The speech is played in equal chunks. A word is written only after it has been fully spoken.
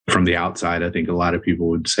from the outside, I think a lot of people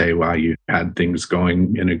would say, wow, you had things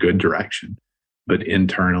going in a good direction. But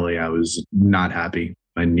internally, I was not happy.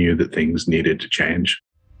 I knew that things needed to change.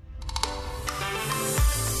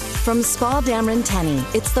 From Spa Dameron Tenney,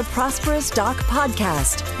 it's the Prosperous Doc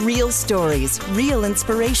Podcast. Real stories, real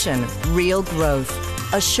inspiration, real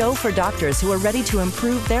growth. A show for doctors who are ready to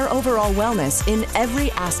improve their overall wellness in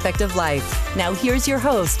every aspect of life. Now here's your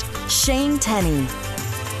host, Shane Tenney.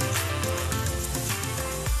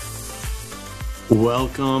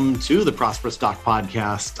 Welcome to the Prosperous Doc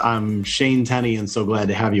Podcast. I'm Shane Tenney and so glad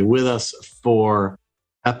to have you with us for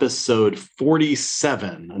episode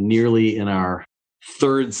 47, nearly in our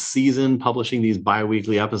third season, publishing these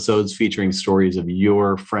bi-weekly episodes featuring stories of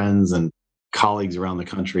your friends and colleagues around the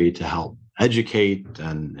country to help educate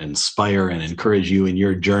and inspire and encourage you in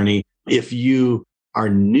your journey. If you are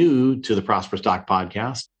new to the Prosperous Doc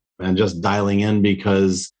Podcast and just dialing in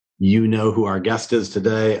because you know who our guest is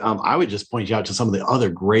today, I would just point you out to some of the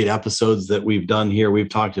other great episodes that we've done here. We've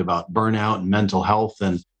talked about burnout and mental health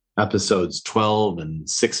in episodes 12 and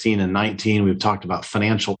 16 and 19. We've talked about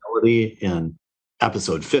financial ability in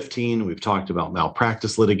episode 15, we've talked about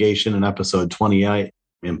malpractice litigation in episode 28,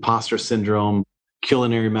 imposter syndrome,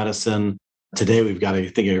 culinary medicine. Today, we've got, I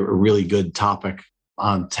think, a really good topic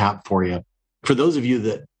on tap for you. For those of you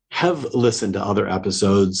that have listened to other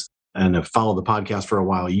episodes and have followed the podcast for a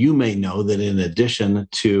while, you may know that in addition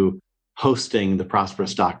to hosting the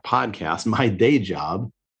Prosperous Doc Podcast, my day job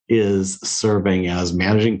is serving as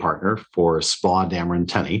managing partner for Spa Dameron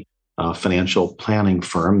Tenney, a financial planning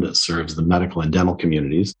firm that serves the medical and dental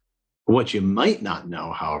communities. What you might not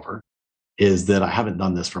know, however, is that I haven't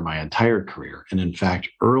done this for my entire career. And in fact,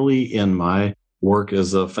 early in my work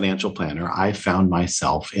as a financial planner, I found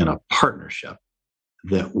myself in a partnership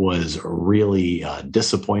that was really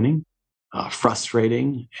disappointing,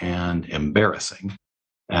 frustrating, and embarrassing.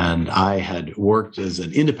 And I had worked as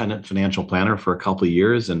an independent financial planner for a couple of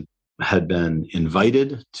years and had been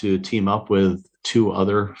invited to team up with two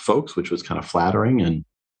other folks, which was kind of flattering and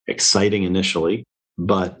exciting initially,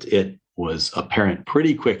 but it was apparent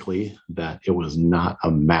pretty quickly that it was not a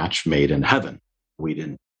match made in heaven. We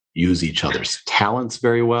didn't use each other's talents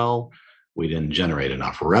very well. We didn't generate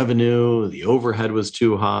enough revenue. The overhead was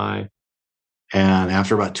too high. And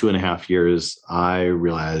after about 2.5 years, I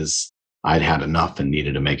realized I'd had enough and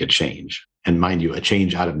needed to make a change. And mind you, a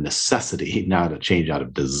change out of necessity, not a change out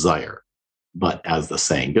of desire. But as the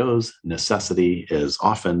saying goes, necessity is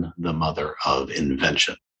often the mother of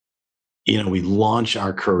invention. You know, we launch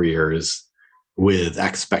our careers with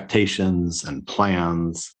expectations and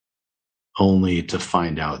plans, only to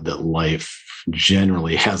find out that life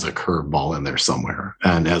generally has a curveball in there somewhere.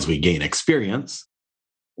 And as we gain experience,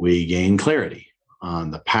 we gain clarity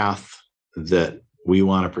on the path that we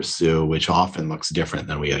want to pursue, which often looks different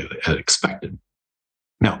than we had expected.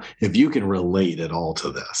 Now, if you can relate at all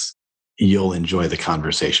to this, you'll enjoy the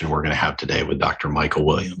conversation we're going to have today with Dr. Michael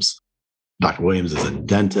Williams. Dr. Williams is a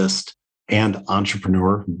dentist and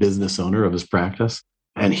entrepreneur, business owner of his practice,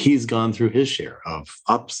 and he's gone through his share of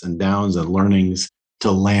ups and downs and learnings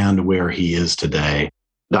to land where he is today.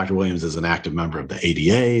 Dr. Williams is an active member of the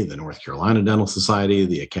ADA, the North Carolina Dental Society,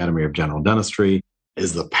 the Academy of General Dentistry,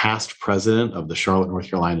 is the past president of the Charlotte, North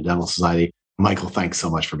Carolina Dental Society. Michael, thanks so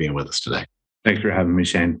much for being with us today. Thanks for having me,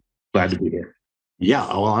 Shane. Glad to be here. Yeah,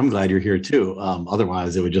 well, I'm glad you're here too.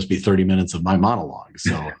 Otherwise, it would just be 30 minutes of my monologue.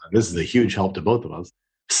 So this is a huge help to both of us.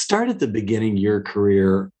 Start at the beginning of your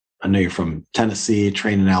career. I know you're from Tennessee,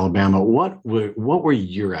 trained in Alabama. What were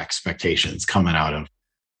your expectations coming out of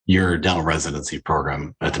your dental residency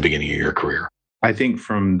program at the beginning of your career? I think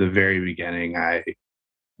from the very beginning, I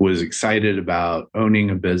was excited about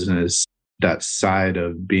owning a business. That side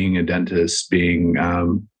of being a dentist, being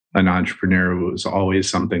an entrepreneur was always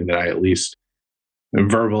something that I at least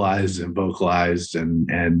verbalized and vocalized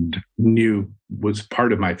and knew was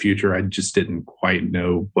part of my future. I just didn't quite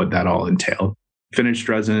know what that all entailed. Finished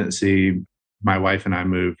residency, my wife and I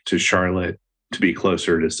moved to Charlotte to be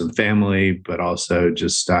closer to some family, but also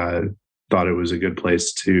just thought it was a good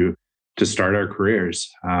place to start our careers.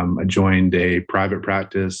 I joined a private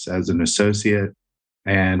practice as an associate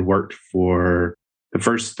and worked for the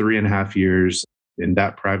first 3.5 years in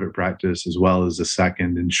that private practice, as well as the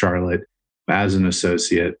second in Charlotte as an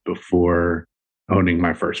associate before owning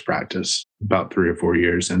my first practice about 3 or 4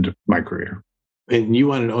 years into my career. And you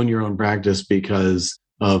wanted to own your own practice because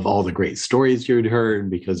of all the great stories you'd heard,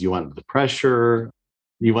 because you wanted the pressure,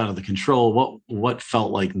 you wanted the control. What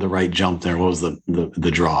felt like the right jump there? What was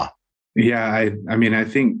the draw? Yeah, I mean, I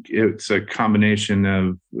think it's a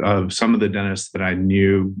combination of some of the dentists that I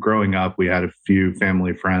knew growing up. We had a few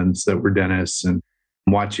family friends that were dentists, and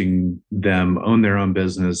watching them own their own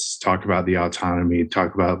business, talk about the autonomy,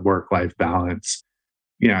 talk about work-life balance.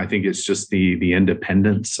 I think it's just the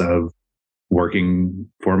independence of working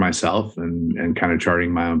for myself and kind of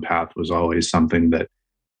charting my own path was always something that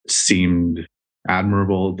seemed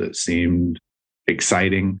admirable, that seemed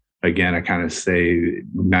exciting. Again, I kind of say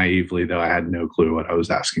naively, though, I had no clue what I was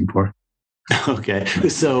asking for. Okay.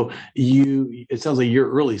 So it sounds like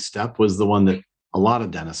your early step was the one that a lot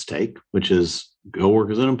of dentists take, which is go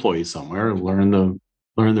work as an employee somewhere, learn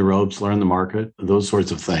the ropes, learn the market, those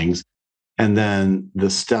sorts of things. And then the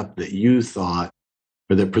step that you thought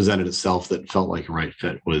or that presented itself that felt like a right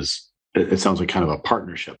fit was, it sounds like kind of a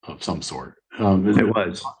partnership of some sort. It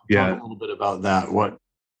was. Yeah. Talk a little bit about that.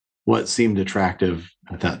 What seemed attractive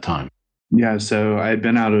at that time? Yeah. So I had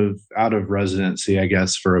been out of residency, I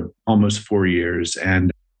guess, for almost 4 years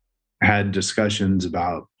and had discussions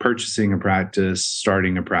about purchasing a practice,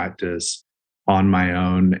 starting a practice on my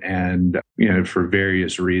own. And, for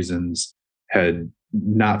various reasons had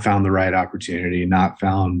not found the right opportunity, not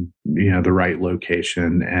found, the right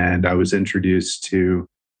location. And I was introduced to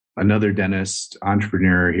another dentist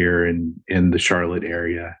entrepreneur here in the Charlotte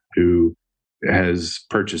area who has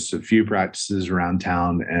purchased a few practices around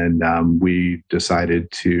town. And we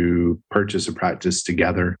decided to purchase a practice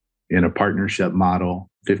together in a partnership model,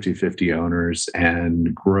 50-50 owners,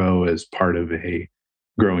 and grow as part of a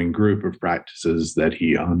growing group of practices that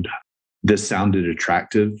he owned. This sounded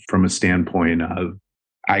attractive from a standpoint of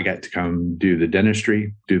I got to come do the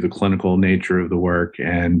dentistry, do the clinical nature of the work,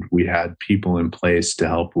 and we had people in place to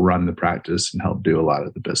help run the practice and help do a lot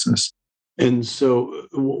of the business. And so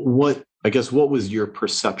what was your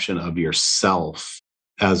perception of yourself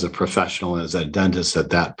as a professional, as a dentist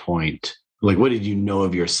at that point? Like, what did you know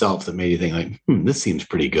of yourself that made you think like, this seems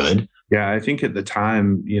pretty good? Yeah, I think at the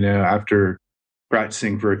time, after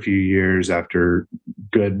practicing for a few years, after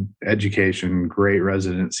good education, great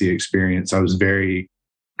residency experience, I was very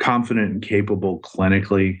confident and capable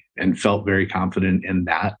clinically and felt very confident in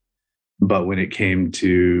that. But when it came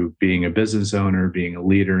to being a business owner, being a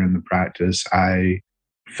leader in the practice, I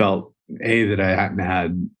felt that I hadn't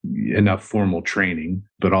had enough formal training,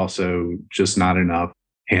 but also just not enough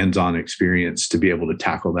hands-on experience to be able to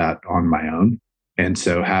tackle that on my own. And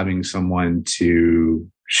so having someone to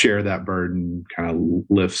share that burden, kind of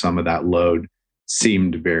lift some of that load,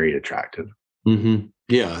 seemed very attractive. Mm-hmm.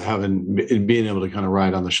 Yeah, being able to kind of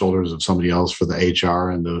ride on the shoulders of somebody else for the HR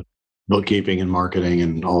and the bookkeeping and marketing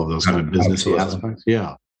and all of those kind of business aspects.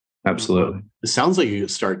 Yeah, absolutely. It sounds like you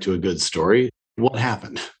start to a good story. What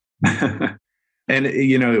happened? And,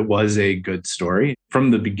 it was a good story.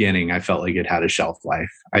 From the beginning, I felt like it had a shelf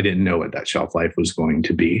life. I didn't know what that shelf life was going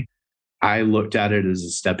to be. I looked at it as a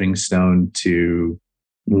stepping stone to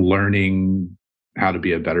learning how to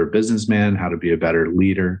be a better businessman, how to be a better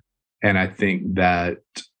leader. And I think that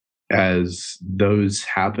as those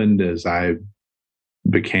happened, as I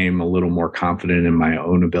became a little more confident in my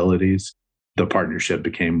own abilities, the partnership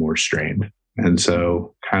became more strained. And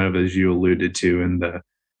so, kind of as you alluded to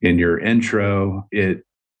in your intro, it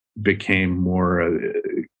became more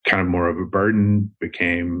of a burden,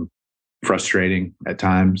 became frustrating at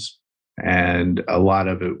times. And a lot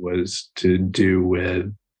of it was to do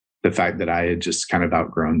with the fact that I had just kind of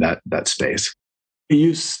outgrown that space.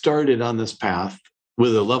 You started on this path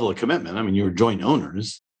with a level of commitment. I mean, you were joint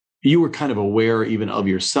owners. You were kind of aware even of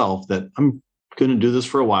yourself that I'm going to do this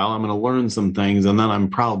for a while. I'm going to learn some things, and then I'm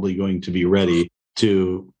probably going to be ready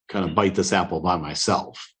to kind of bite this apple by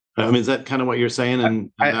myself. I mean, is that kind of what you're saying? And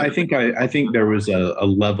I think there was a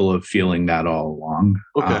level of feeling that all along.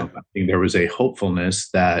 Okay. I think there was a hopefulness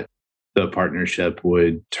that the partnership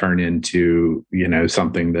would turn into,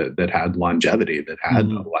 something that had longevity, that had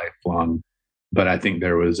a lifelong. But I think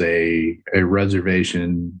there was a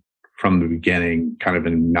reservation from the beginning, kind of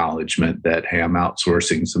an acknowledgement that, hey, I'm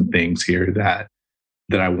outsourcing some things here that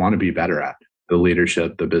I want to be better at, the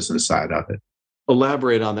leadership, the business side of it.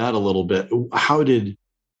 Elaborate on that a little bit.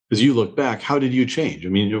 As you look back, how did you change? I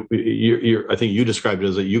mean, I think you described it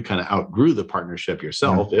as that you kind of outgrew the partnership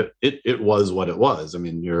yourself. Yeah. It was what it was. I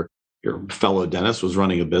mean, your fellow dentist was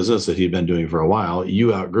running a business that he'd been doing for a while.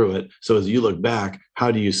 You outgrew it. So as you look back, how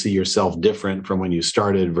do you see yourself different from when you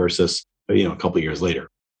started versus, a couple of years later?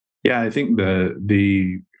 Yeah, I think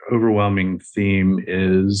the overwhelming theme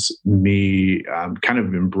is me kind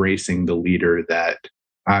of embracing the leader that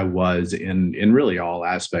I was in really all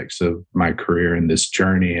aspects of my career in this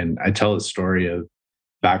journey. And I tell a story of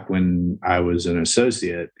back when I was an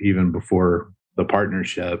associate, even before the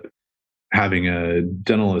partnership, having a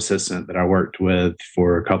dental assistant that I worked with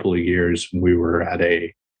for a couple of years. We were at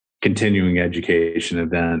a continuing education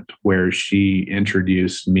event where she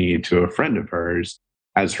introduced me to a friend of hers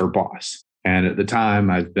as her boss. And at the time,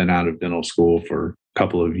 I'd been out of dental school for a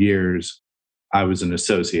couple of years. I was an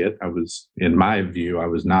associate. In my view, I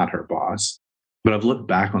was not her boss. But I've looked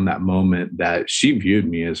back on that moment that she viewed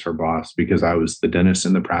me as her boss because I was the dentist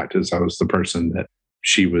in the practice. I was the person that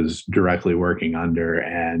she was directly working under.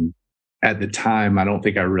 And at the time, I don't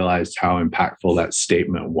think I realized how impactful that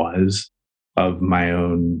statement was of my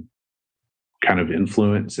own kind of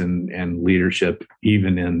influence and leadership,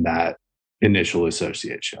 even in that initial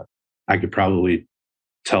associateship. I could probably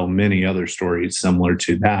tell many other stories similar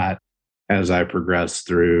to that as I progressed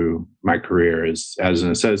through my career as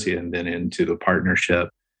an associate and then into the partnership,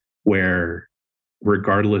 where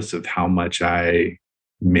regardless of how much I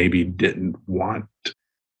maybe didn't want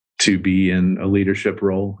to be in a leadership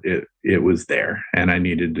role, it was there, and I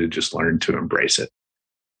needed to just learn to embrace it.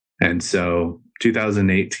 And so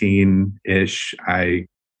 2018-ish, I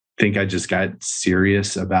think I just got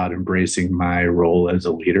serious about embracing my role as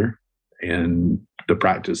a leader in the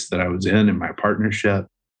practice that I was in my partnership,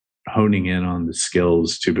 honing in on the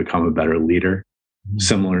skills to become a better leader,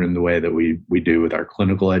 similar in the way that we do with our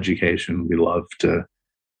clinical education. We love to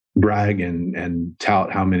brag and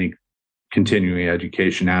tout how many continuing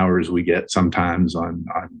education hours we get sometimes on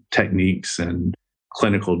techniques and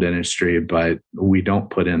clinical dentistry, but we don't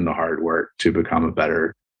put in the hard work to become a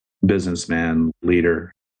better businessman,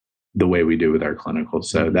 leader, the way we do with our clinical.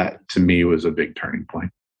 So that to me was a big turning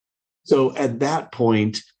point. So at that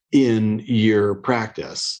point in your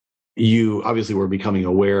practice, you obviously were becoming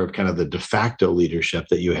aware of kind of the de facto leadership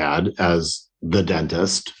that you had as the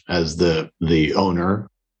dentist, as the owner,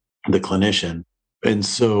 the clinician. And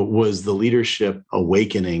so was the leadership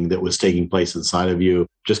awakening that was taking place inside of you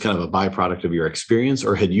just kind of a byproduct of your experience,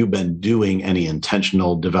 or had you been doing any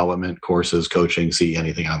intentional development courses, coaching, see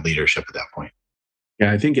anything on leadership at that point?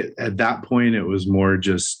 Yeah, I think at that point, it was more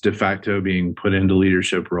just de facto being put into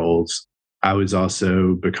leadership roles. I was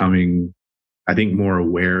also becoming, I think, more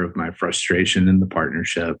aware of my frustration in the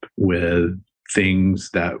partnership with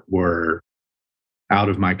things that were out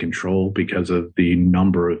of my control because of the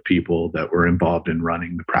number of people that were involved in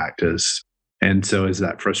running the practice. And so as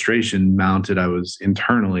that frustration mounted, I was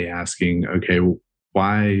internally asking, okay,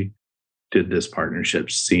 why did this partnership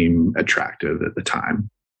seem attractive at the time?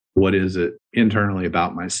 What is it internally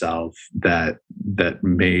about myself that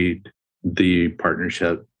made the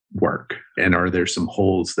partnership work? And are there some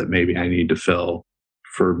holes that maybe I need to fill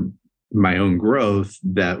for my own growth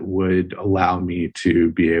that would allow me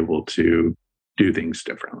to be able to do things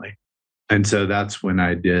differently? And so that's when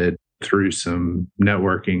I did, through some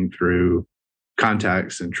networking, through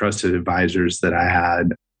contacts and trusted advisors that I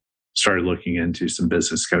had, started looking into some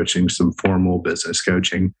business coaching, some formal business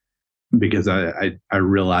coaching, because I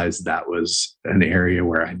realized that was an area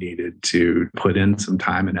where I needed to put in some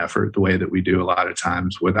time and effort, the way that we do a lot of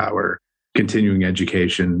times with our continuing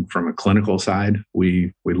education from a clinical side.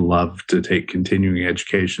 We love to take continuing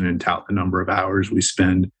education and tout the number of hours we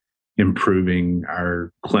spend improving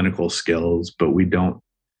our clinical skills, but we don't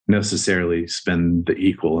necessarily spend the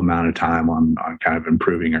equal amount of time on kind of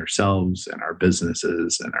improving ourselves and our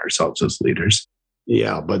businesses and ourselves as leaders.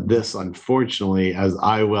 Yeah, but this, unfortunately, as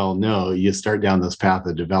I well know, you start down this path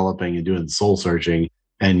of developing and doing soul searching,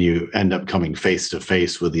 and you end up coming face to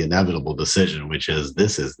face with the inevitable decision, which is,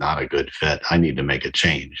 this is not a good fit. I need to make a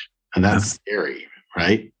change. And that's scary,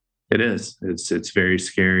 right? It is. It's very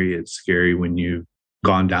scary. It's scary when you've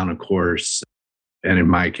gone down a course. And in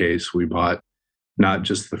my case, we bought not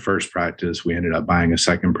just the first practice, we ended up buying a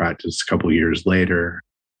second practice a couple of years later,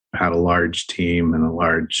 had a large team and a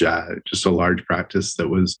large practice that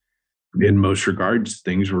was, in most regards,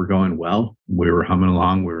 things were going well. We were humming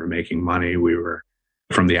along. We were making money. We were,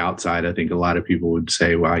 from the outside, I think a lot of people would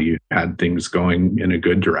say, wow, you had things going in a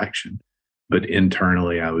good direction. But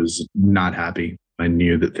internally, I was not happy. I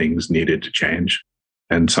knew that things needed to change.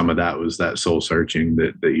 And some of that was that soul searching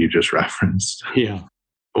that you just referenced. Yeah.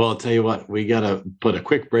 Well, I'll tell you what, we got to put a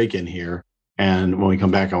quick break in here. And when we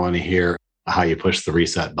come back, I want to hear how you push the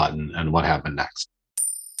reset button and what happened next.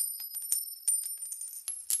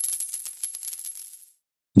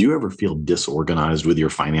 Do you ever feel disorganized with your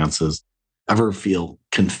finances? Ever feel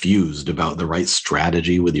confused about the right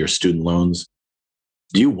strategy with your student loans?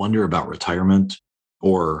 Do you wonder about retirement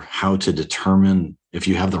or how to determine if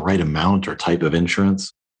you have the right amount or type of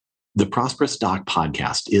insurance? The Prosperous Doc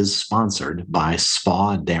podcast is sponsored by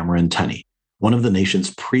Spa Dameron Tenney, one of the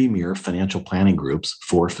nation's premier financial planning groups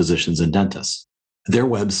for physicians and dentists. Their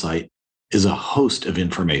website is a host of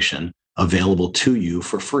information available to you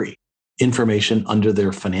for free. Information under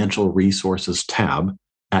their financial resources tab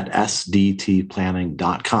at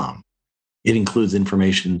sdtplanning.com. It includes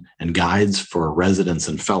information and guides for residents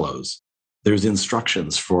and fellows. There's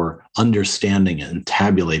instructions for understanding and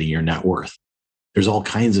tabulating your net worth. There's all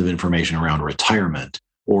kinds of information around retirement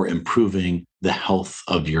or improving the health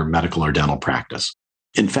of your medical or dental practice.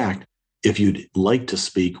 In fact, if you'd like to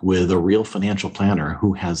speak with a real financial planner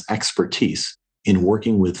who has expertise in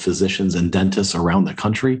working with physicians and dentists around the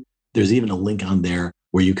country, there's even a link on there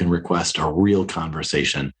where you can request a real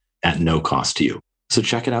conversation at no cost to you. So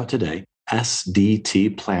check it out today,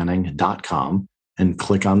 sdtplanning.com, and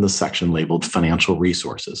click on the section labeled Financial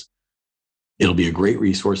Resources. It'll be a great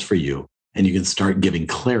resource for you, and you can start giving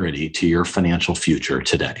clarity to your financial future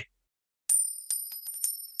today.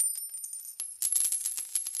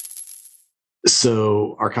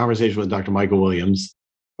 So our conversation with Dr. Michael Williams,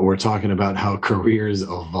 we're talking about how careers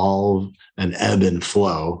evolve and ebb and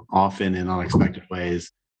flow, often in unexpected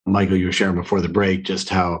ways. Michael, you were sharing before the break just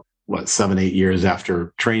how, 7-8 years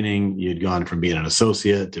after training, you'd gone from being an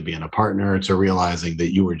associate to being a partner to realizing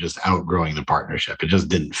that you were just outgrowing the partnership. It just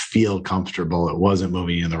didn't feel comfortable. It wasn't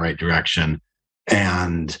moving you in the right direction.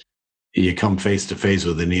 And you come face to face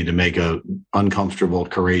with the need to make a uncomfortable,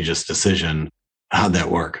 courageous decision. How'd that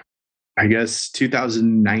work? I guess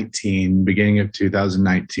 2019, beginning of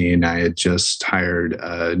 2019, I had just hired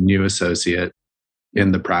a new associate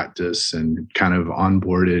in the practice and kind of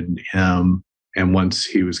onboarded him. And once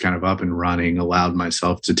he was kind of up and running, allowed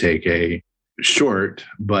myself to take a short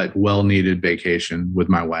but well-needed vacation with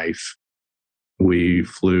my wife. We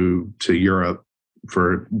flew to Europe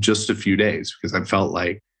for just a few days because I felt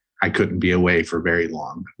like I couldn't be away for very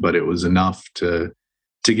long, but it was enough to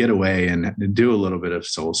get away and do a little bit of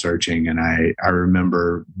soul searching. And I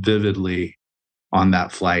remember vividly on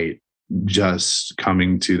that flight, just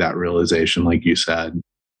coming to that realization, like you said,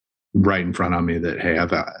 right in front of me that, hey,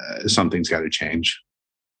 something's got to change.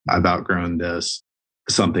 I've outgrown this.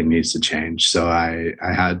 Something needs to change. So I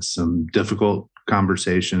had some difficult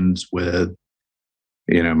conversations with,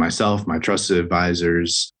 myself, my trusted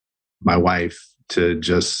advisors, my wife, to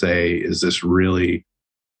just say, is this really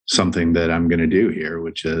something that I'm going to do here,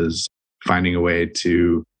 which is finding a way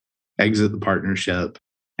to exit the partnership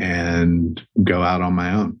and go out on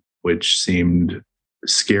my own, which seemed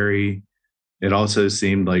scary. It also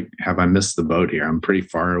seemed like, have I missed the boat here? I'm pretty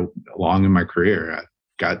far along in my career. I've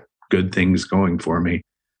got good things going for me.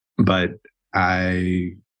 But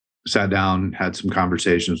I sat down, had some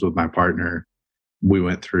conversations with my partner. We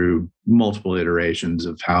went through multiple iterations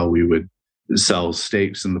of how we would sell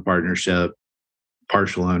stakes in the partnership,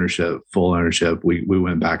 partial ownership, full ownership. We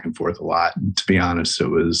went back and forth a lot. And to be honest, it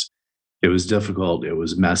was difficult. It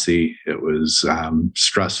was messy. It was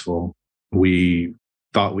stressful. We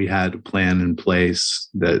thought we had a plan in place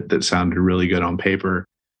that sounded really good on paper.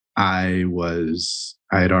 I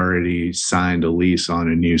had already signed a lease on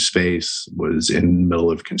a new space, was in the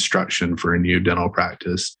middle of construction for a new dental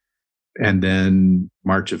practice. And then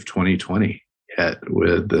March of 2020 hit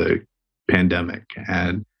with the pandemic,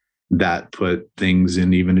 and that put things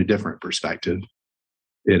in even a different perspective.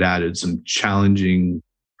 It added some challenging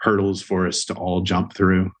hurdles for us to all jump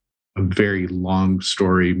through. A very long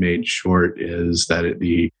story made short is that at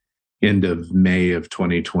the end of May of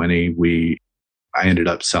 2020, I ended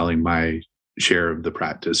up selling my share of the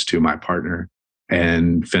practice to my partner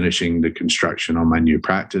and finishing the construction on my new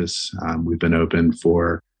practice. We've been open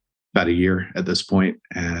for about a year at this point,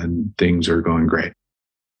 and things are going great.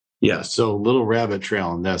 Yeah, so little rabbit trail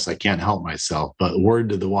on this, I can't help myself, but word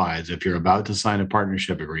to the wise, if you're about to sign a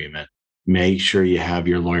partnership agreement, make sure you have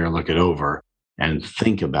your lawyer look it over and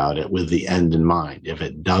think about it with the end in mind. If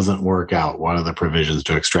it doesn't work out, what are the provisions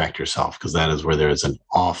to extract yourself? Because that is where there is an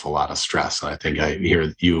awful lot of stress. And I think I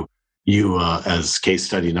hear you as case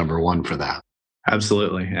study number one for that.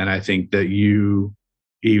 Absolutely. And I think that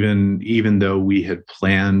even though we had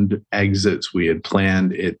planned exits, we had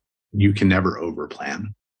planned it, you can never overplan.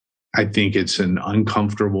 I think it's an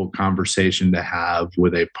uncomfortable conversation to have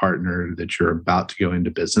with a partner that you're about to go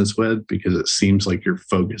into business with, because it seems like you're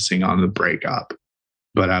focusing on the breakup.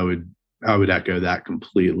 But I would echo that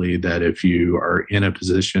completely, that if you are in a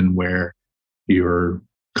position where you're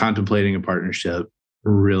contemplating a partnership,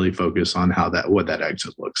 really focus on what that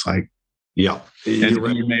exit looks like. Yeah.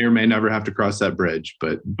 And you may or may never have to cross that bridge,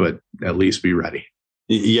 but at least be ready.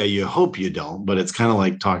 Yeah, you hope you don't, but it's kind of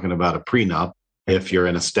like talking about a prenup. If you're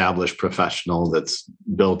an established professional that's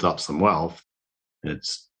built up some wealth,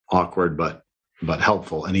 it's awkward but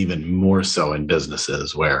helpful, and even more so in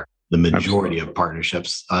businesses where the majority of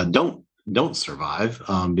partnerships don't survive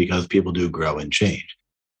because people do grow and change.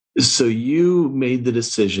 So you made the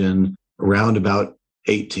decision around about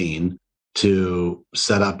 18 to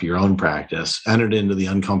set up your own practice, entered into the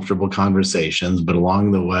uncomfortable conversations, but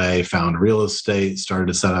along the way found real estate, started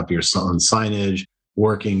to set up your own signage,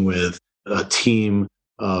 working with a team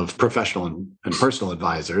of professional and personal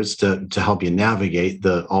advisors to help you navigate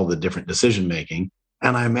all the different decision making.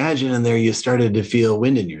 And I imagine in there you started to feel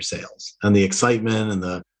wind in your sails and the excitement and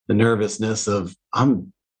the nervousness of,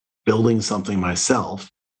 I'm building something myself.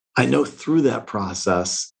 I know through that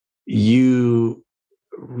process, you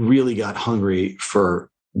really got hungry for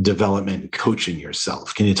development and coaching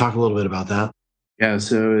yourself. Can you talk a little bit about that? Yeah.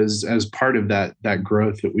 So as part of that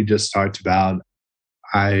growth that we just talked about,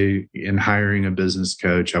 in hiring a business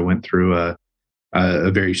coach, I went through a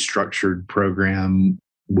very structured program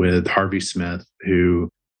with Harvey Smith, who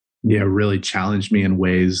really challenged me in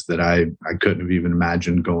ways that I couldn't have even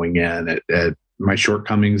imagined going in at my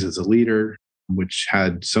shortcomings as a leader, which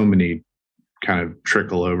had so many kind of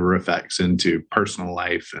trickle over effects into personal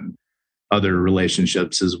life and other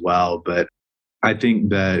relationships as well. But I think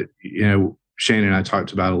that, Shane and I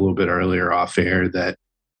talked about a little bit earlier off air that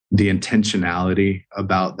the intentionality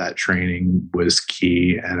about that training was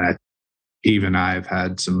key. And I've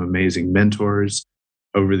had some amazing mentors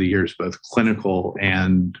over the years, both clinical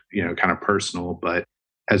and, kind of personal. But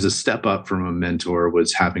as a step up from a mentor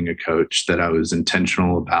was having a coach that I was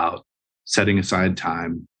intentional about setting aside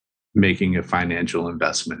time, making a financial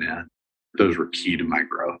investment in. Those were key to my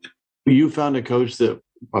growth. You found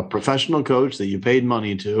a professional coach that you paid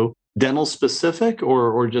money to, dental specific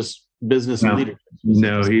or just business and leadership?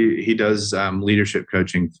 No, he does leadership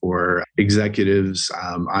coaching for executives,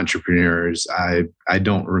 entrepreneurs. I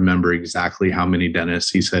don't remember exactly how many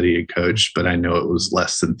dentists he said he had coached, but I know it was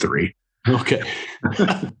less than 3. Okay.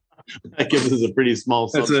 That gives us a pretty small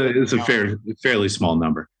subset. It's a fairly small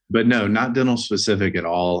number. But no, not dental specific at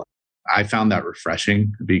all. I found that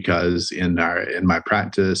refreshing because in my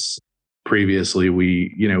practice previously,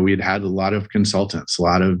 we'd had a lot of consultants, a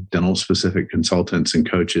lot of dental specific consultants and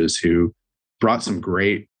coaches who brought some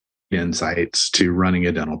great insights to running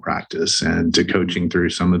a dental practice and to coaching through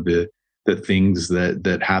some of the things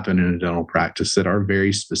that happen in a dental practice that are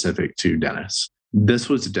very specific to dentists. This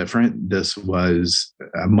was different. This was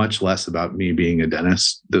much less about me being a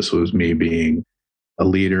dentist. This was me being a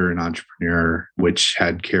leader, an entrepreneur, which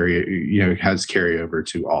has carryover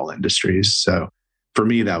to all industries. So for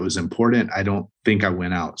me, that was important. I don't think I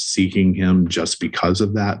went out seeking him just because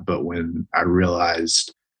of that. But when I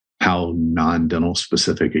realized how non-dental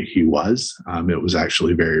specific he was, it was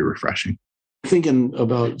actually very refreshing. Thinking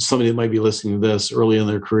about somebody that might be listening to this early in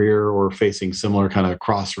their career or facing similar kind of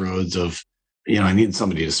crossroads of, I need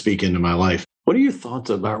somebody to speak into my life. What are your thoughts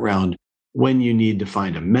around when you need to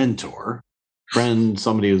find a mentor, friend,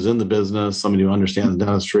 somebody who's in the business, somebody who understands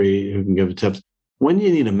dentistry, who can give tips? When do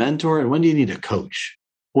you need a mentor and when do you need a coach?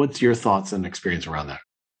 What's your thoughts and experience around that?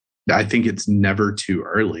 I think it's never too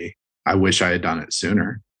early. I wish I had done it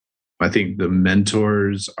sooner. I think the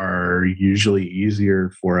mentors are usually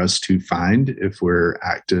easier for us to find if we're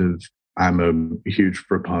active. I'm a huge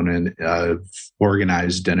proponent of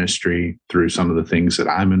organized dentistry through some of the things that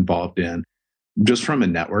I'm involved in. Just from a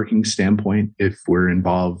networking standpoint, if we're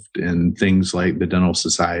involved in things like the dental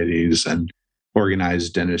societies and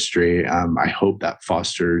organized dentistry, I hope that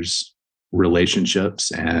fosters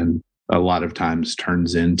relationships and a lot of times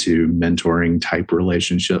turns into mentoring type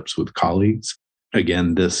relationships with colleagues.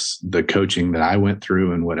 Again, the coaching that I went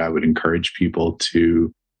through and what I would encourage people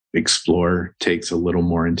to explore takes a little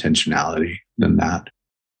more intentionality than that.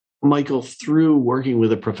 Michael, through working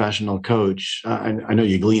with a professional coach, I know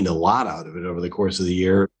you gleaned a lot out of it over the course of the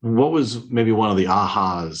year. What was maybe one of the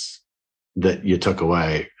ahas that you took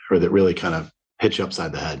away or that really kind of hit you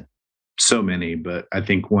upside the head? So many, but I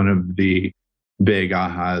think one of the big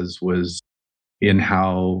ahas was in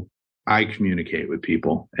how I communicate with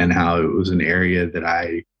people and how it was an area that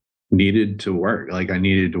I needed to work. Like I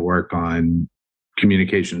needed to work on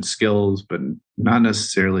communication skills, but not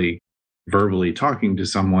necessarily verbally talking to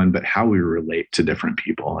someone, but how we relate to different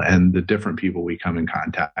people and the different people we come in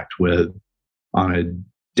contact with on a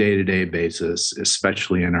day-to-day basis,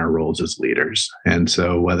 especially in our roles as leaders. And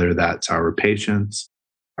so whether that's our patients,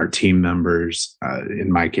 our team members,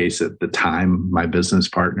 in my case at the time, my business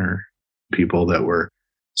partner, people that were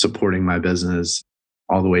supporting my business,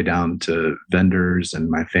 all the way down to vendors and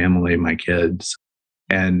my family, my kids,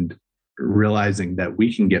 and realizing that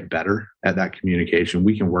we can get better at that communication.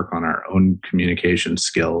 We can work on our own communication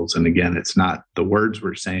skills. And again, it's not the words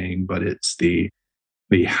we're saying, but it's the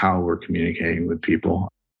how we're communicating with people.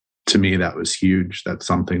 To me, that was huge. That's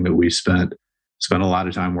something that we spent a lot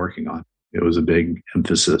of time working on. It was a big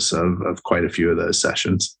emphasis of quite a few of those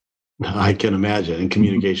sessions. I can imagine. And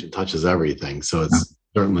communication touches everything. So it's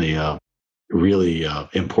certainly really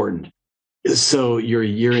important. So you're a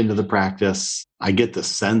year into the practice. I get the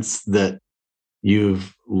sense that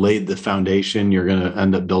you've laid the foundation you're going to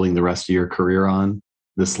end up building the rest of your career on.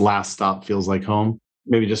 This last stop feels like home.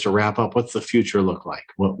 Maybe just to wrap up, what's the future look like?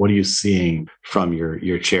 What are you seeing from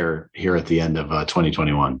your chair here at the end of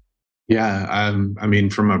 2021? Yeah, I mean,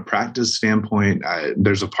 from a practice standpoint,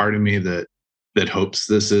 there's a part of me that hopes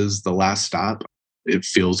this is the last stop. It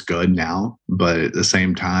feels good now, but at the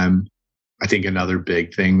same time, I think another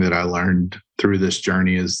big thing that I learned through this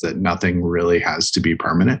journey is that nothing really has to be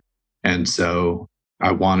permanent. And so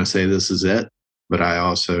I want to say this is it, but I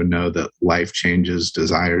also know that life changes,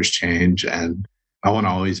 desires change, and I want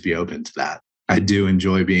to always be open to that. I do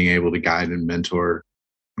enjoy being able to guide and mentor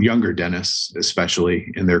younger dentists,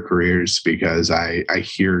 especially in their careers, because I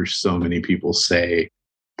hear so many people say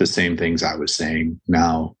the same things I was saying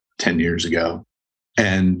now 10 years ago.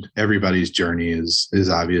 And everybody's journey is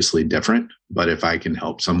obviously different. But if I can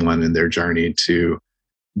help someone in their journey to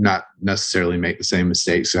not necessarily make the same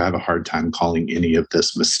mistakes, I have a hard time calling any of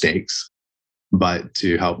this mistakes, but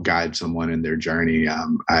to help guide someone in their journey,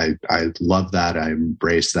 I love that. I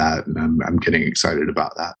embrace that. And I'm getting excited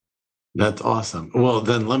about that. That's awesome. Well,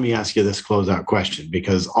 then let me ask you this closeout question,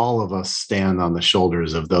 because all of us stand on the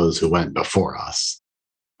shoulders of those who went before us,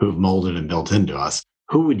 who've molded and built into us.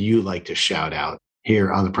 Who would you like to shout out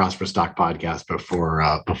here on the Prosperous Doc podcast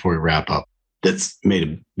before we wrap up that's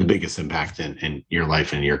made the biggest impact in your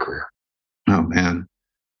life and your career? Oh, man.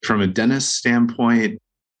 From a dentist standpoint,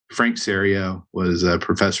 Frank Serio was a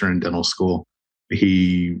professor in dental school.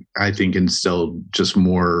 He, I think, instilled just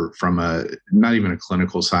more from not even a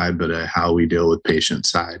clinical side, but a how we deal with patient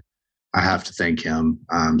side. I have to thank him.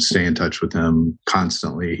 Stay in touch with him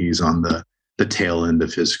constantly. He's on the tail end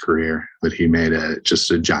of his career, but he made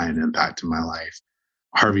just a giant impact in my life.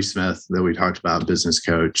 Harvey Smith, that we talked about, business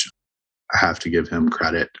coach, I have to give him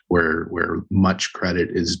credit where much credit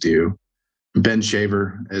is due. Ben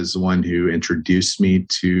Shaver is the one who introduced me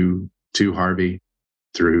to Harvey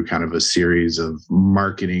through kind of a series of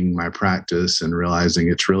marketing my practice and realizing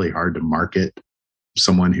it's really hard to market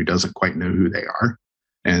someone who doesn't quite know who they are.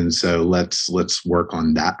 And so let's work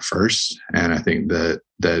on that first. And I think that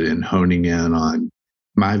in honing in on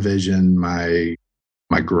my vision, my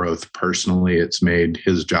growth personally, it's made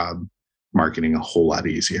his job marketing a whole lot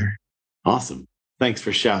easier. Awesome. Thanks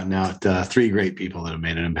for shouting out three great people that have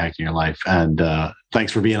made an impact in your life. And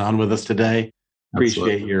thanks for being on with us today. Appreciate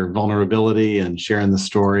Absolutely. your vulnerability and sharing the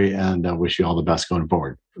story, and wish you all the best going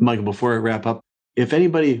forward. Michael, before I wrap up, if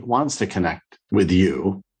anybody wants to connect with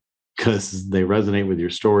you because they resonate with your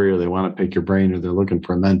story or they want to pick your brain or they're looking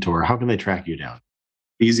for a mentor, how can they track you down?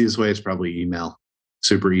 Easiest way is probably email.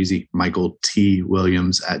 Super easy.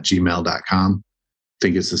 michaeltwilliams@gmail.com. I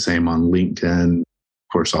think it's the same on LinkedIn, of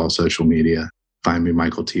course, all social media. Find me,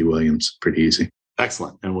 Michael T. Williams. Pretty easy.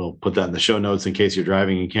 Excellent. And we'll put that in the show notes in case you're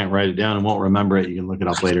driving and can't write it down and won't remember it. You can look it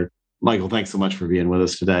up later. Michael, thanks so much for being with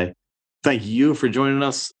us today. Thank you for joining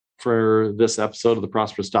us for this episode of the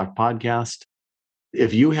Prosperous Doc podcast.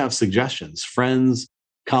 If you have suggestions, friends,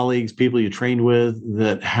 colleagues, people you trained with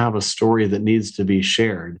that have a story that needs to be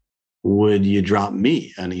shared, would you drop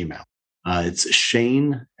me an email? It's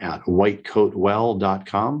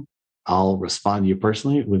shane@whitecoatwell.com. I'll respond to you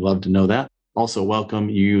personally. We'd love to know that. Also welcome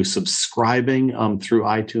you subscribing through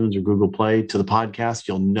iTunes or Google Play to the podcast.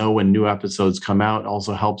 You'll know when new episodes come out.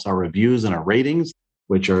 Also helps our reviews and our ratings,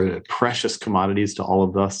 which are precious commodities to all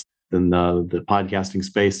of us in the podcasting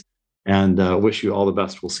space. And wish you all the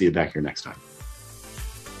best. We'll see you back here next time.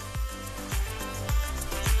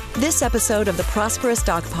 This episode of the Prosperous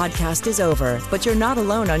Doc podcast is over, but you're not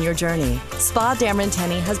alone on your journey. Spa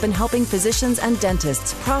Damranteni has been helping physicians and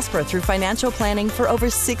dentists prosper through financial planning for over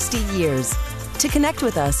 60 years. To connect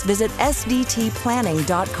with us, visit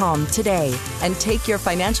sdtplanning.com today and take your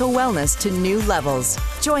financial wellness to new levels.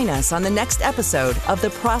 Join us on the next episode of the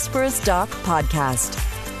Prosperous Doc podcast.